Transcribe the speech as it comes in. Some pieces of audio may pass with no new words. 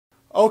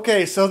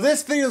Okay, so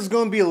this video is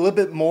going to be a little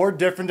bit more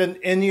different than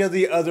any of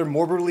the other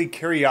morbidly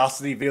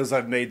curiosity videos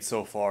I've made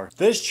so far.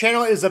 This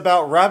channel is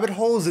about rabbit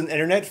holes and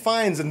internet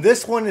finds, and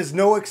this one is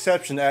no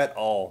exception at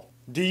all.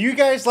 Do you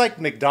guys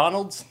like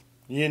McDonald's?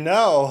 You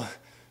know,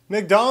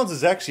 McDonald's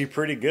is actually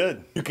pretty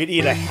good. You could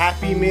eat a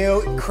Happy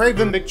Meal, crave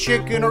a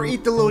McChicken, or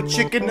eat the little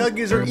chicken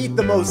nuggets, or eat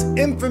the most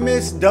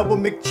infamous double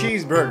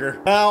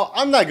McCheeseburger. Now,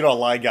 I'm not gonna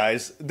lie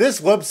guys, this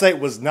website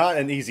was not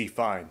an easy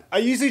find. I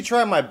usually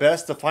try my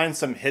best to find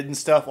some hidden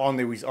stuff on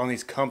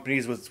these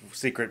companies with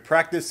secret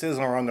practices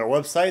or on their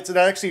websites, and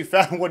I actually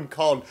found one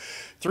called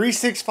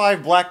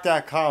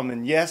 365black.com,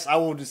 and yes, I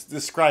will just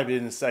describe it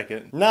in a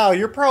second. Now,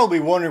 you're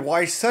probably wondering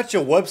why such a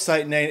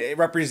website name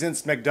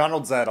represents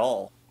McDonald's at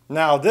all.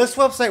 Now, this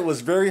website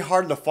was very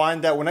hard to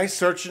find. That when I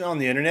searched it on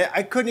the internet,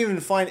 I couldn't even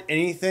find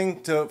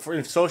anything to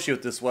associate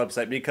with this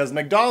website because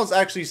McDonald's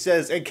actually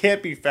says it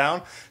can't be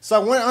found.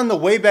 So I went on the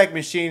Wayback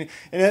Machine,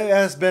 and it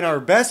has been our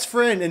best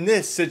friend in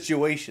this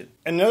situation.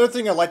 Another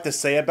thing I'd like to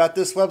say about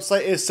this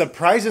website is,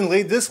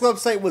 surprisingly, this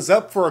website was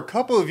up for a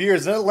couple of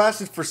years and it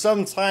lasted for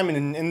some time,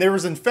 and there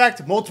was in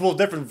fact multiple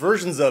different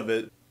versions of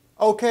it.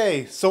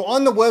 Okay, so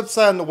on the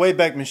website on the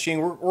Wayback Machine,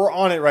 we're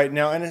on it right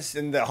now, and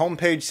the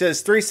homepage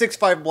says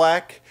 365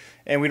 Black,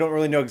 and we don't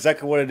really know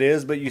exactly what it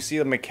is, but you see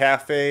them a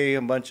cafe,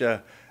 a bunch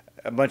of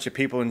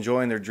people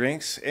enjoying their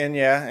drinks, and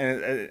yeah,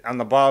 and on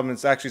the bottom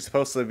it's actually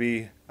supposed to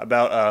be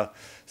about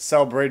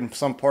celebrating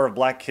some part of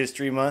Black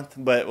History Month,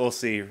 but we'll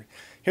see.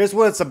 Here's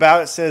what it's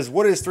about. It says,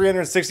 what is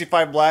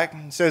 365 Black?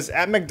 It says,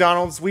 at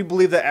McDonald's, we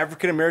believe that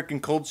African American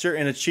culture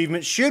and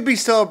achievement should be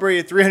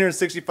celebrated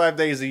 365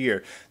 days a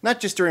year, not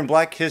just during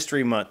Black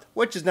History Month,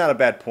 which is not a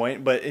bad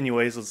point, but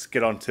anyways, let's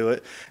get on to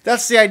it.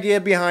 That's the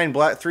idea behind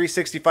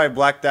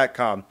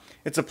 365black.com.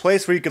 It's a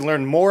place where you can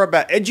learn more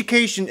about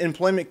education,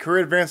 employment,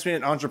 career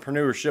advancement, and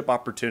entrepreneurship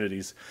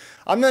opportunities.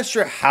 I'm not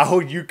sure how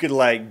you could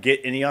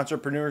get any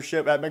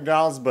entrepreneurship at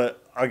McDonald's, but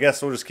I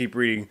guess we'll just keep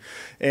reading.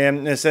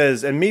 And it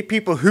says, and meet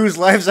people whose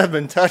lives have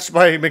been touched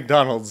by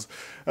McDonald's.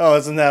 Oh,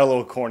 isn't that a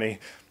little corny?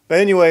 But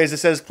anyways, it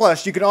says,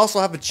 plus, you can also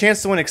have a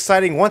chance to win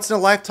exciting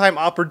once-in-a-lifetime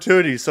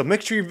opportunities. So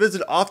make sure you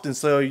visit often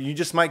so you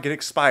just might get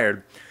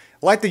expired.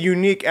 Like the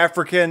unique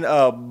African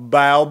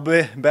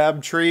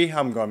baobab tree,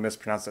 I'm going to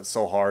mispronounce that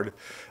so hard,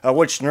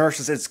 which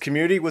nourishes its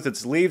community with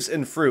its leaves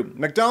and fruit.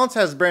 McDonald's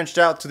has branched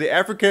out to the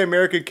African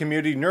American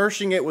community,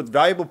 nourishing it with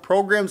valuable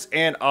programs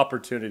and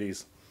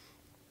opportunities.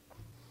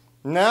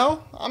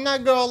 Now, I'm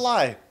not going to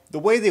lie. The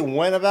way they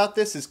went about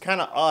this is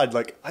kind of odd.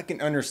 I can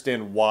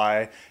understand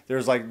why.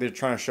 They're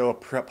trying to show a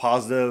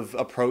positive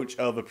approach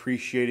of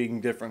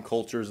appreciating different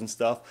cultures and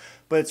stuff.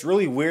 But it's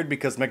really weird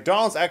because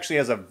McDonald's actually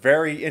has a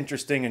very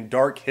interesting and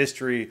dark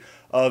history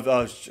of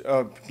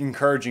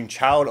encouraging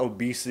child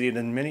obesity and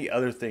then many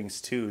other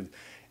things too.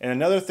 And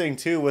another thing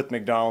too with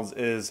McDonald's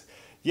is,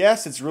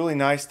 yes, it's really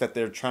nice that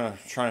they're trying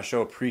to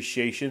show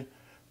appreciation.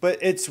 But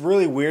it's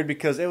really weird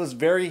because it was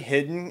very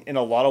hidden in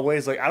a lot of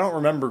ways. I don't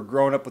remember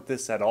growing up with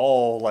this at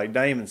all,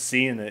 not even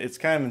seeing it. It's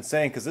kind of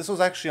insane because this was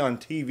actually on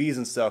TVs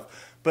and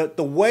stuff. But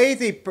the way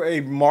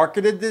they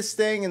marketed this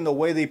thing and the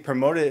way they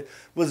promoted it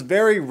was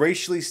very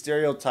racially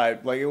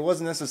stereotyped. It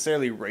wasn't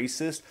necessarily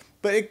racist,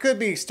 but it could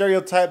be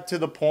stereotyped to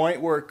the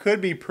point where it could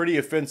be pretty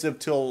offensive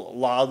to a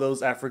lot of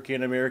those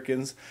African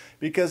Americans.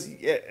 Because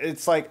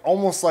it's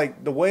almost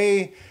like the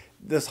way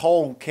this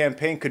whole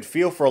campaign could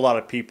feel for a lot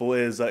of people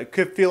is it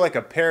could feel like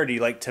a parody.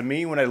 To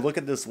me, when I look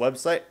at this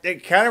website,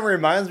 it kind of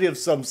reminds me of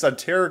some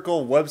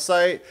satirical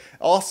website,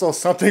 also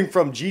something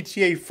from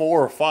GTA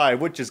 4 or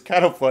 5, which is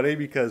kind of funny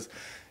because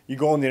you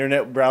go on the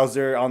internet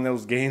browser on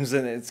those games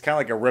and it's kind of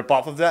like a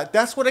rip-off of that.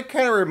 That's what it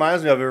kind of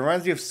reminds me of. It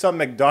reminds me of some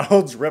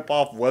McDonald's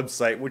rip-off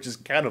website, which is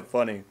kind of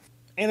funny.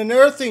 And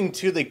another thing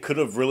too they could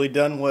have really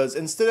done was,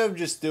 instead of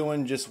just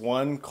doing just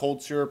one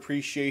culture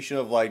appreciation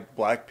of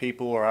Black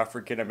people or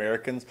African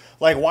Americans,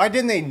 why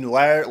didn't they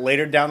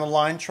later down the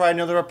line try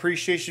another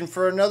appreciation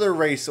for another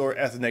race or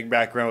ethnic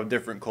background with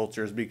different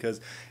cultures?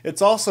 Because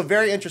it's also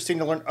very interesting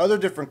to learn other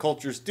different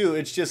cultures too.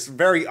 It's just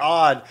very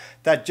odd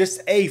that just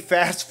a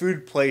fast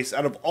food place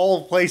out of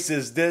all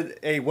places did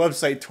a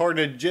website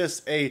targeted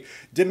just a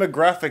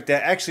demographic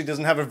that actually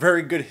doesn't have a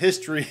very good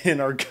history in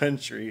our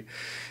country.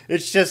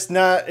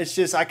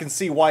 I can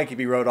see why it could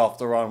be wrote off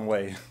the wrong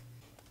way.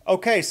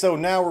 Okay, so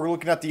now we're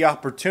looking at the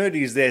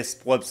opportunities this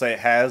website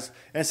has,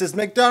 and it says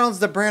McDonald's,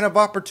 the brand of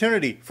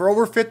opportunity. For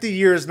over 50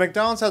 years,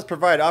 McDonald's has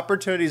provided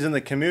opportunities in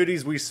the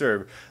communities we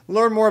serve.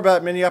 Learn more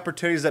about many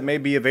opportunities that may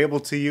be available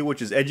to you,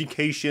 which is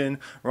education.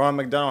 Ronald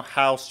McDonald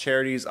House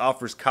Charities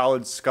offers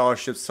college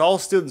scholarships to all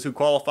students who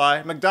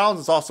qualify.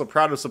 McDonald's is also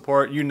proud to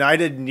support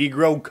United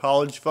Negro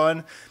College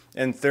Fund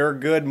and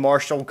Thurgood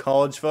Marshall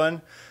College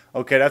Fund.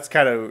 Okay, that's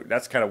kind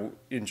of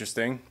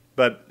interesting,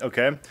 but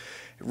okay.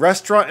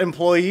 Restaurant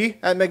employee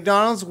at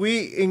McDonald's,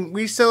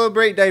 we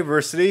celebrate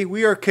diversity.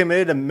 We are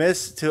committed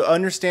to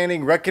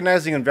understanding,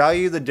 recognizing, and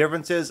value the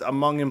differences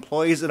among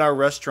employees in our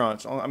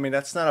restaurants. I mean,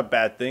 that's not a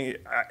bad thing.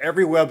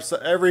 Every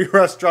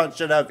restaurant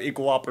should have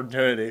equal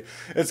opportunity.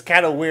 It's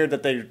kind of weird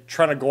that they're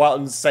trying to go out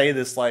and say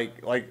this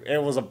like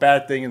it was a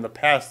bad thing in the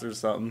past or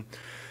something.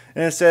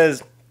 And it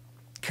says,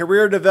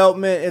 career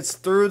development, it's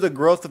through the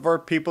growth of our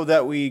people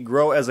that we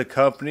grow as a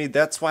company.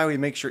 That's why we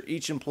make sure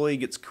each employee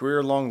gets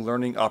career-long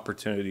learning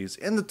opportunities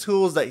and the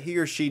tools that he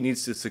or she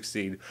needs to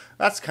succeed.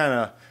 That's kind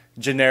of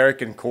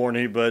generic and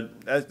corny, but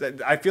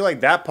I feel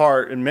like that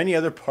part and many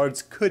other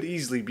parts could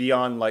easily be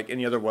on like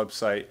any other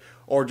website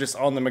or just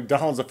on the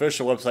McDonald's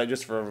official website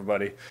just for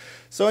everybody.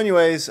 So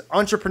anyways,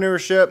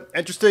 entrepreneurship,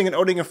 interested in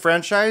owning a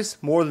franchise.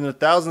 More than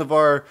 1,000 of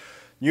our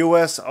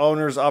U.S.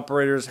 owners,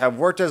 operators have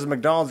worked as a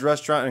McDonald's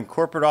restaurant and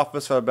corporate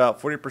office for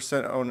about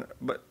 40% own.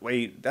 But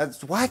wait,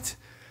 that's what?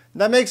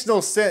 That makes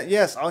no sense.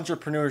 Yes,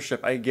 entrepreneurship,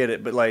 I get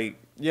it. But like,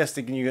 yes,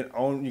 you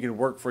can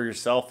work for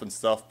yourself and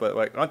stuff. But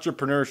like,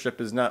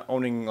 entrepreneurship is not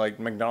owning like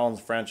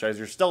McDonald's franchise.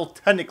 You're still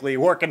technically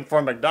working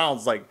for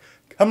McDonald's. Like,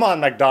 come on,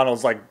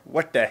 McDonald's. Like,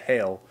 what the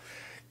hell?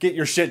 Get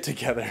your shit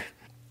together.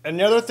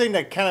 Another thing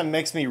that kind of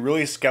makes me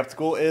really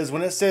skeptical is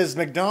when it says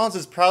McDonald's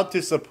is proud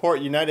to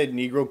support United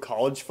Negro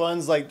College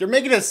Funds. Like, they're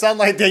making it sound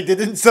like they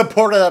didn't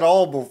support it at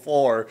all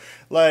before.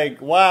 Like,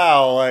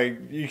 wow,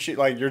 like you should,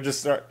 like you're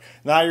just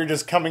now you're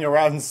just coming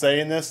around and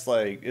saying this.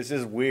 Like, it's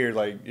just weird.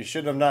 Like, you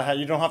shouldn't have not had.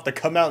 You don't have to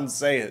come out and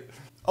say it.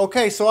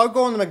 Okay, so I'll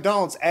go on the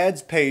McDonald's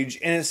ads page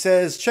and it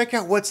says, check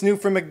out what's new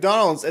from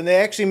McDonald's. And they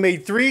actually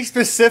made 3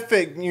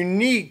 specific,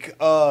 unique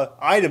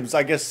items,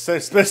 I guess,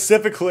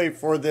 specifically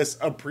for this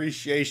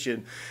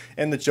appreciation.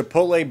 And the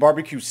Chipotle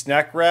barbecue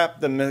snack wrap,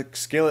 the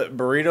McSkillet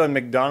burrito, and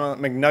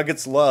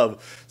McNuggets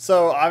love.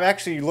 So I've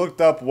actually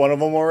looked up one of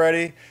them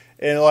already.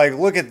 And like,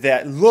 look at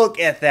that. Look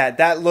at that.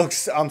 That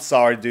looks, I'm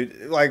sorry,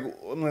 dude. Like,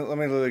 let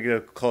me get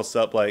a close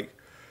up. Like,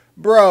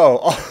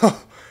 bro.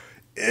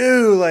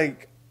 Ew,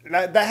 like.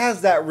 That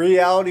has that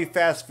reality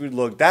fast food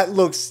look. That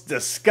looks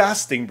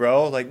disgusting,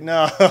 bro. Like,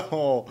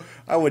 no,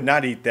 I would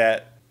not eat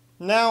that.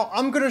 Now,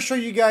 I'm going to show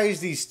you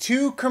guys these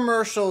 2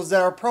 commercials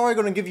that are probably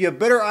going to give you a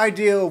better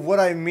idea of what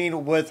I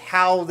mean with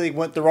how they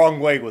went the wrong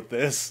way with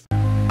this.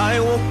 I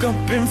woke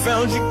up and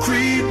found you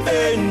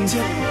creeping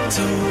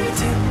tiptoe.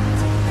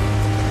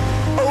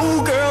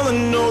 Oh, girl,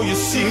 I know your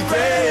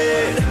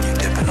secret. You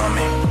dipping on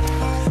me.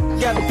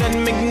 Got that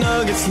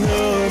McNuggets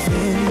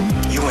loving.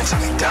 You went to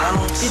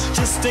McDonald's? It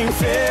just ain't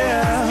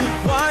fair.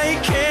 Why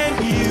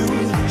can't you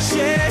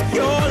share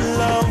your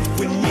love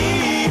with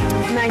me?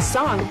 Nice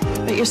song,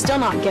 but you're still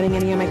not getting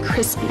any of my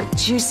crispy,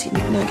 juicy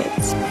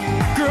McNuggets.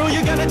 Girl,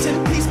 you got a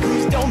 10-piece,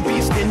 please don't be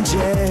stingy.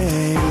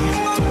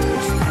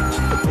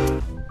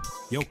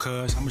 Yo,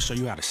 cuz, I'm gonna show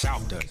you how the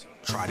South does it.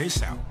 Try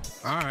this out.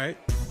 All right.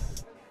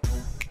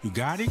 You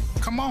got it?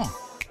 Come on.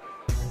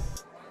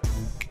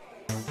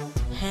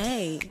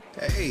 Hey.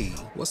 Hey,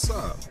 what's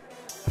up?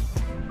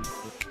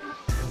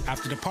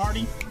 After the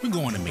party, we're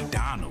going to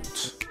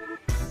McDonald's.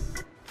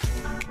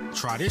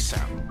 Try this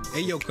out.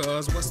 Hey, yo,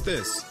 cuz, what's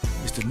this?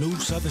 It's the new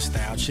Southern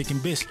style chicken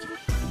biscuit.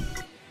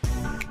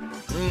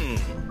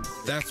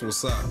 That's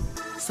what's up.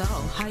 So,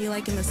 how you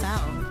liking the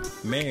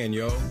South? Man,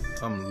 yo,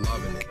 I'm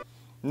loving it.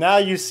 Now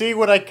you see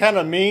what I kind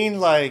of mean?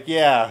 Like,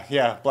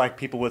 yeah, black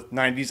people with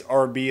 90s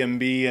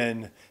Airbnb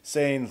and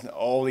saying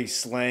all these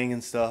slang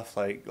and stuff.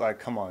 Like,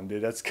 come on,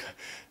 dude,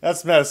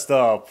 that's messed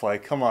up.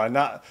 Like, come on,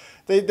 not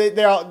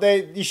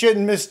they you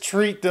shouldn't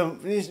mistreat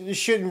them. You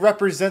shouldn't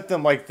represent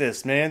them like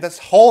this, man. That's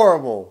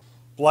horrible.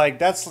 Like,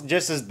 that's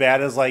just as bad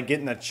as like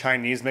getting a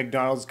Chinese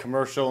McDonald's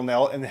commercial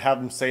and have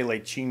them say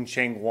like Ching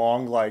Chang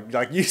Wong. Like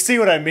you see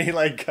what I mean?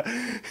 Like,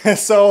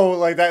 so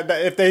like that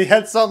if they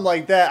had something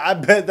like that, I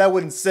bet that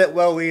wouldn't sit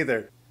well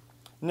either.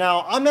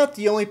 Now, I'm not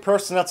the only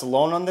person that's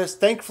alone on this.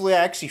 Thankfully,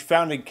 I actually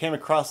found and came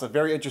across a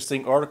very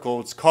interesting article.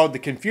 It's called The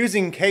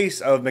Confusing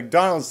Case of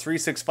McDonald's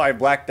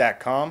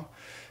 365black.com.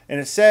 And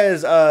it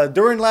says,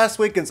 during last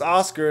weekend's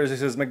Oscars, it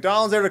says,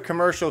 McDonald's aired a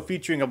commercial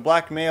featuring a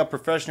black male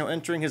professional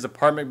entering his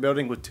apartment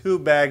building with 2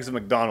 bags of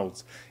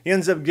McDonald's. He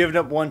ends up giving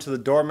up one to the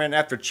doorman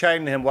after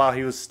chatting to him while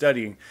he was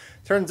studying.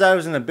 Turns out he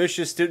was an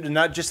ambitious student and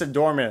not just a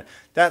doorman.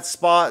 That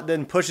spot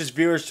then pushes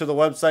viewers to the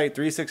website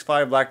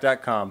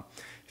 365black.com.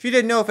 If you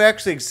didn't know if it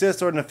actually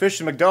exists or an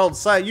official McDonald's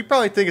site, you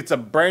probably think it's a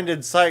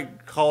branded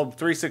site called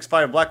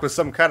 365black with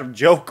some kind of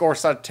joke or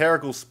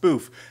satirical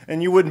spoof,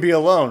 and you wouldn't be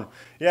alone.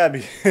 Yeah,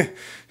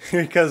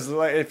 because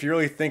if you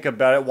really think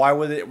about it,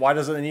 why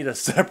doesn't it need a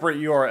separate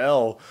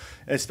URL?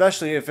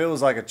 Especially if it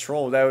was like a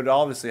troll, that would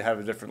obviously have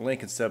a different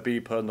link instead of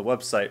being put on the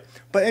website.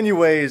 But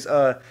anyways,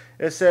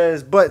 it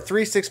says, but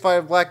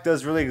 365black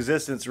does really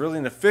exist, and it's really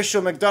an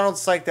official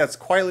McDonald's site that's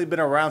quietly been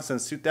around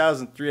since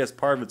 2003 as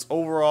part of its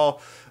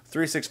overall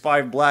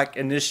 365black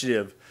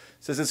initiative.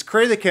 It says it's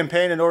created a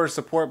campaign in order to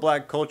support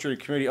black culture and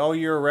community all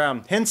year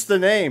round, hence the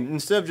name,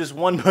 instead of just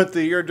 1 month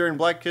a year during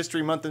Black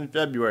History Month in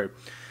February.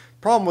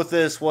 Problem with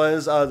this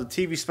was the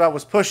TV spot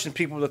was pushing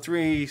people to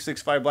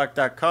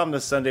 365black.com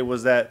this Sunday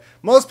was that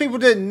most people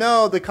didn't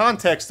know the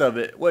context of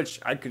it, which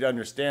I could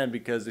understand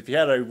because if you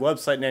had a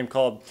website name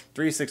called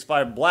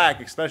 365black,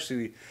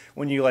 especially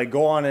when you like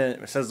go on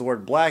and it says the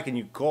word black and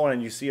you go on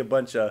and you see a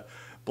bunch of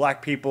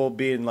black people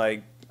being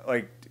like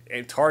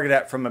targeted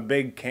at from a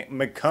big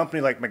company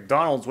like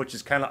McDonald's, which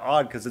is kind of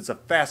odd because it's a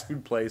fast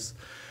food place,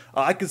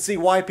 I could see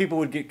why people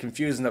would get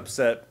confused and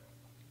upset.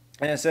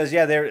 And it says,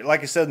 yeah, they're,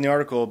 like I said in the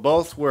article,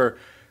 both were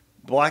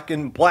black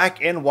and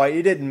white.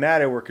 It didn't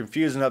matter. We're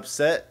confused and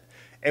upset.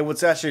 And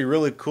what's actually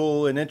really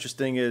cool and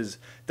interesting is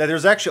that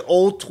there's actually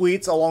old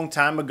tweets a long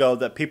time ago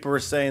that people were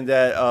saying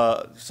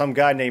that some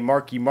guy named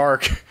Marky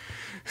Mark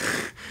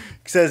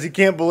says he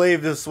can't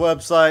believe this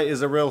website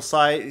is a real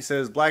site. He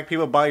says black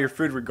people buy your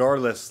food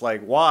regardless.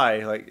 Like, why?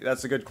 Like,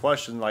 that's a good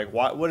question. Like,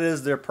 why? What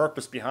is their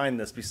purpose behind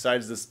this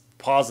besides this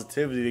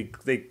positivity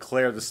they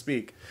declare to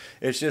speak?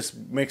 It's just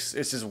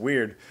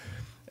weird.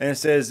 And it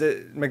says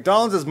that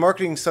McDonald's is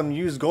marketing some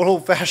used good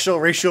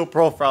old-fashioned racial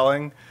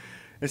profiling.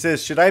 It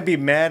says, should I be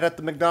mad at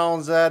the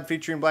McDonald's ad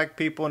featuring black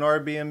people in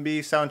Airbnb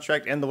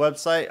soundtrack and the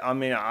website? I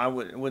mean,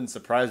 it wouldn't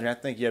surprise me. I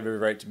think you have every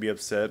right to be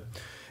upset.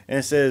 And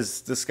it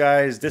says, this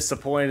guy is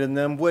disappointed in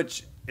them,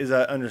 which is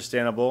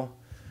understandable.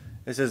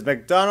 It says,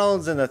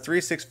 McDonald's and the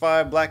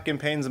 365 black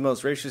campaign's the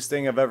most racist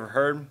thing I've ever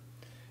heard.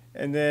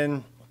 And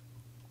then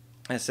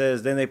it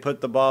says, then they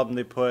put the Bob and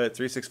they put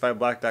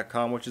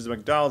 365black.com, which is a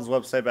McDonald's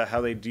website about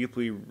how they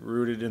deeply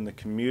rooted in the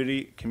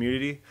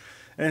community.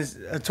 And it's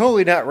a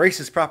totally not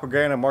racist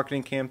propaganda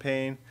marketing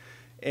campaign.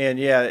 And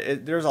yeah,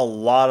 there's a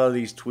lot of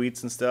these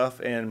tweets and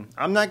stuff. And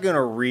I'm not going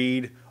to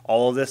read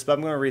all of this, but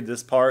I'm going to read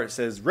this part. It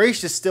says,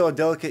 race is still a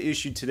delicate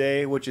issue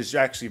today, which is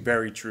actually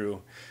very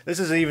true. This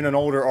is even an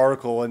older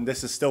article, and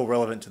this is still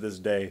relevant to this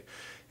day.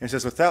 And it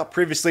says, without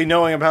previously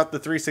knowing about the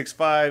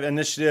 365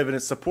 initiative and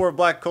its support of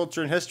black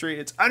culture and history,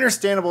 it's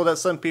understandable that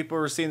some people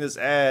who are seeing this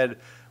ad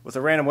with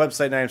a random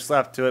website name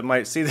slapped to it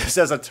might see this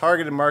as a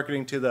targeted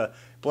marketing to the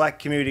black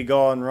community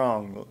gone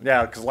wrong.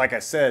 Yeah, because like I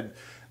said,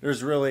 it's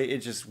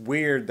just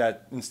weird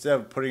that instead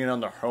of putting it on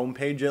their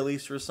homepage at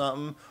least or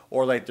something,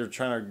 or like they're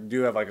trying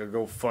to have like a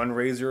Go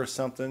fundraiser or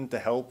something to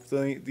help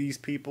these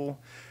people,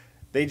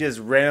 they just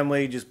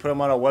randomly just put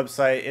them on a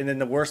website. And then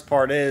the worst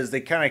part is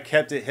they kind of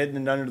kept it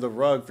hidden under the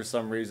rug for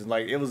some reason.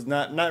 Like, it was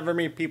not very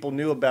many people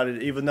knew about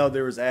it, even though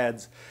there was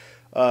ads.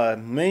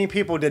 Many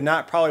people did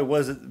not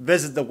probably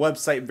visit the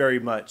website very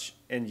much.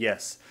 And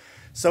yes.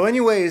 So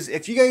anyways,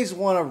 if you guys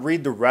want to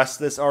read the rest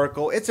of this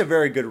article, it's a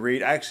very good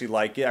read. I actually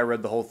like it. I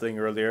read the whole thing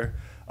earlier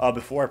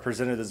before I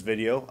presented this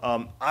video.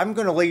 I'm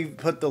going to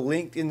put the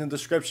link in the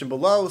description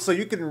below so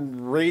you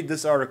can read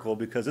this article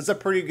because it's a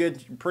pretty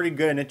good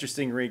and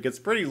interesting read. It's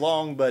pretty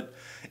long, but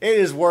it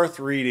is worth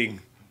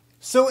reading.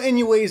 So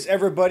anyways,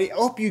 everybody, I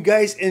hope you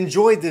guys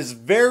enjoyed this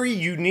very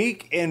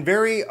unique and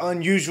very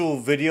unusual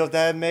video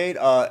that I made.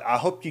 I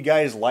hope you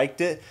guys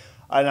liked it.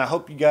 And I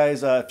hope you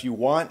guys, if you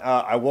want,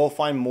 I will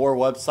find more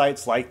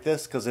websites like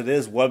this because it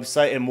is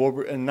website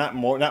and not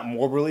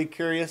morbidly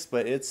curious,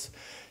 but it's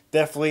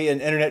definitely an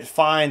internet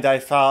find. I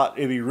thought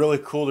it'd be really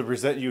cool to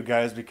present you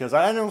guys because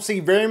I don't see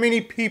very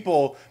many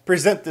people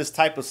present this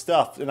type of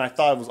stuff, and I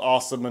thought it was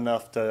awesome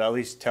enough to at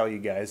least tell you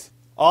guys.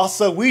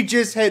 Also, we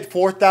just hit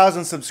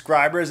 4,000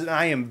 subscribers, and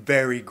I am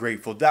very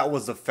grateful. That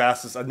was the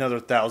fastest another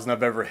 1,000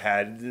 I've ever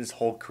had in this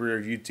whole career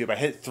of YouTube. I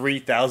hit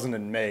 3,000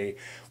 in May,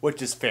 which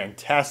is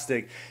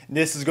fantastic. And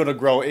this is going to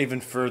grow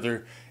even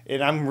further,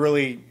 and I'm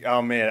really,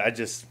 oh man,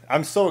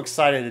 I'm so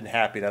excited and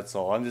happy, that's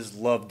all. I just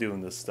love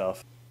doing this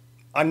stuff.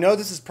 I know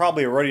this is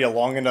probably already a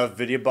long enough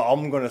video, but all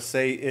I'm going to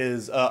say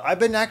is I've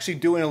been actually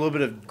doing a little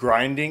bit of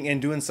grinding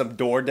and doing some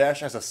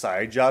DoorDash as a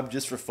side job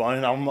just for fun,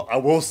 and I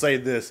will say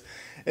this.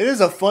 It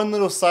is a fun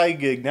little side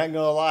gig, not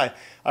gonna lie.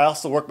 I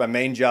also work my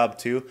main job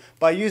too,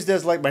 but I use it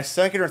as like my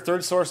second or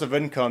third source of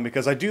income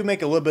because I do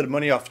make a little bit of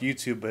money off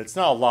YouTube, but it's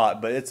not a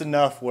lot, but it's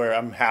enough where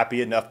I'm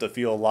happy enough to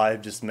feel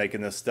alive just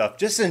making this stuff.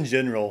 Just in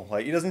general,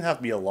 like it doesn't have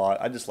to be a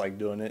lot. I just like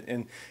doing it,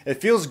 and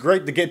it feels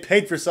great to get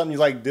paid for something you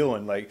like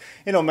doing, like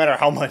no matter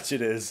how much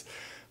it is.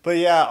 But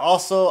yeah,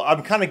 also,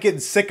 I'm kind of getting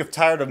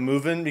tired of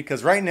moving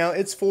because right now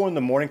it's 4 in the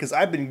morning because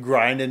I've been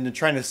grinding and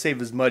trying to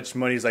save as much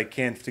money as I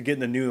can to get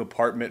in a new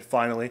apartment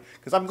finally.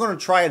 Because I'm going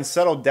to try and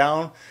settle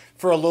down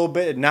for a little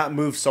bit and not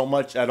move so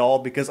much at all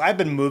because I've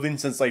been moving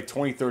since like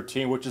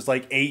 2013, which is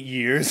like 8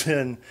 years.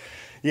 And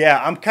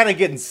yeah, I'm kind of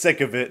getting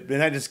sick of it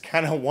and I just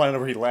kind of want to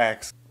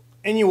relax.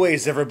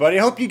 Anyways, everybody,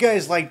 I hope you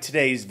guys liked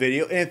today's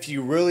video. And if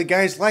you really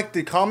guys liked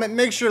the comment,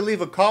 make sure to leave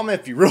a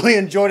comment. If you really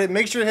enjoyed it,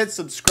 make sure to hit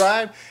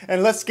subscribe.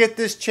 And let's get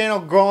this channel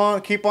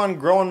growing, keep on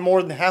growing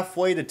more than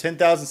halfway to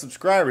 10,000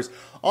 subscribers.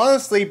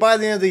 Honestly, by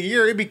the end of the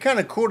year, it'd be kind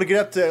of cool to get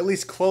up to at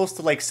least close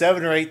to like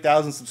 7,000 or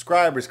 8,000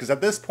 subscribers. Because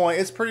at this point,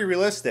 it's pretty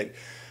realistic.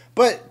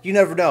 But you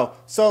never know.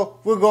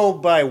 So we'll go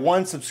by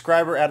 1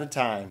 subscriber at a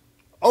time.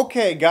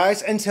 Okay,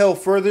 guys, until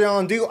further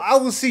ado, I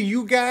will see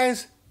you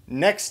guys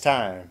next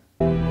time.